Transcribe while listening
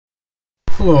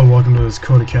Hello and welcome to this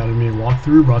Code Academy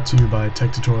walkthrough brought to you by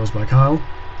Tech Tutorials by Kyle.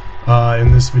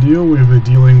 In this video we'll be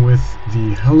dealing with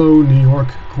the Hello New York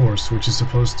course, which is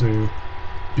supposed to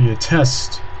be a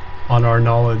test on our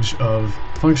knowledge of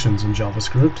functions in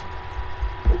JavaScript.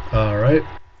 Alright,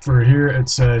 for here it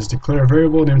says declare a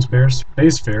variable named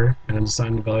base fare and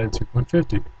assign the value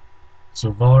 2.50.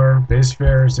 So var base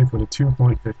fare is equal to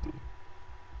 2.50.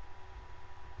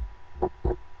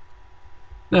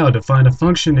 Now define a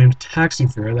function named taxi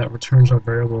fare that returns our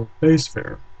variable base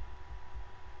fare.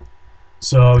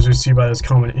 So as you see by this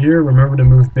comment here, remember to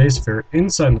move base fare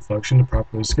inside the function to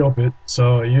properly scope it.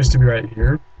 So it used to be right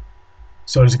here.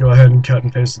 So just go ahead and cut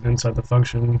and paste it inside the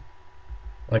function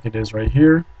like it is right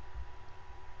here.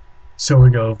 So we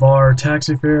go var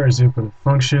taxi fare is equal to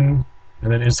function, and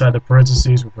then inside the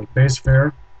parentheses we put base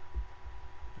fare,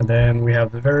 and then we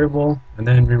have the variable, and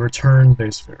then we return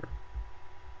base fare.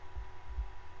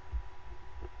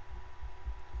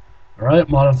 Alright,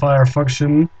 modify our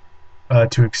function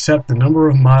to accept the number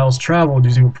of miles traveled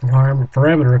using a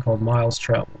parameter called miles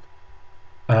traveled.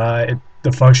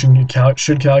 The function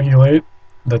should calculate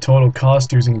the total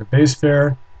cost using the base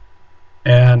fare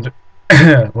and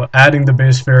adding the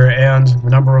base fare and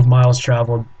the number of miles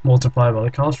traveled multiplied by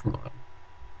the cost per mile.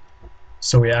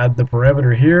 So we add the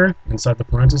parameter here inside the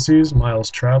parentheses, miles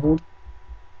traveled,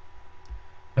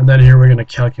 and then here we're going to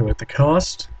calculate the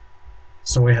cost.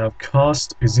 So we have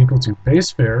cost is equal to base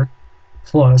fare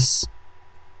plus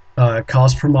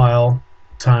cost per mile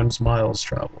times miles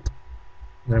traveled.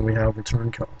 And then we have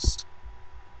return cost.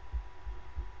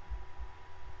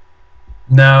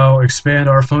 Now expand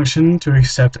our function to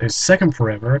accept a second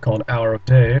parameter called hour of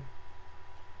day.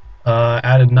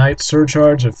 Add a night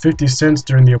surcharge of 50 cents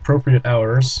during the appropriate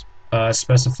hours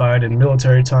specified in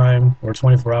military time or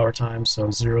 24-hour time, so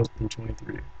 0 through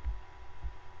 23.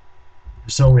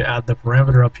 So we add the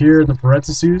parameter up here in the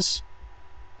parentheses,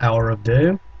 hour of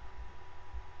day,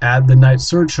 add the night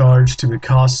surcharge to the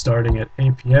cost starting at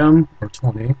 8 p.m. or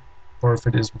 20, or if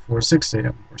it is before 6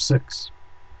 a.m. or 6.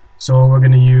 So we're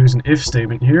going to use an if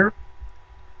statement here,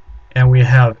 and we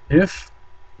have if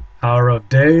hour of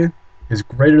day is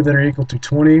greater than or equal to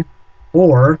 20,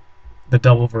 or the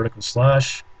double vertical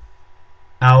slash,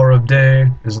 hour of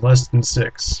day is less than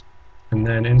 6. And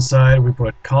then inside we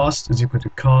put cost is equal to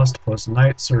cost plus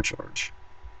night surcharge.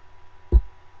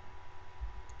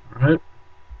 Alright.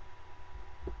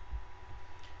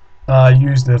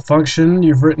 Use the function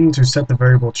you've written to set the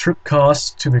variable trip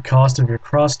cost to the cost of your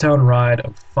crosstown ride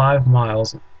of 5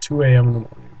 miles at 2 a.m. in the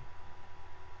morning.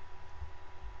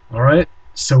 Alright,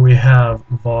 so we have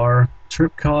var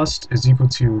trip cost is equal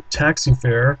to taxi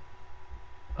fare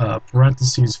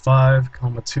parentheses 5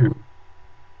 comma 2.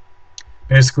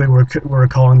 Basically, we're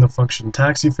calling the function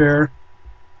taxi fare,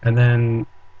 and then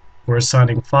we're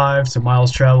assigning 5 to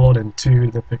miles traveled and 2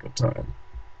 to the pickup time.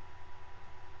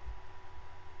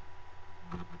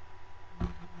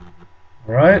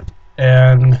 Alright,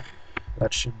 and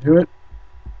that should do it.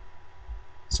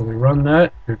 So we run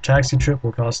that, your taxi trip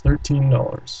will cost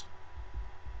 $13.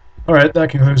 Alright, that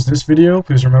concludes this video.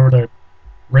 Please remember to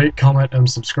rate, comment, and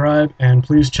subscribe, and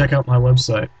please check out my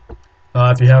website.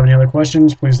 If you have any other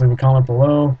questions, please leave a comment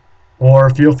below, or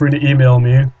feel free to email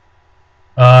me.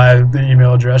 The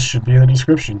email address should be in the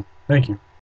description. Thank you.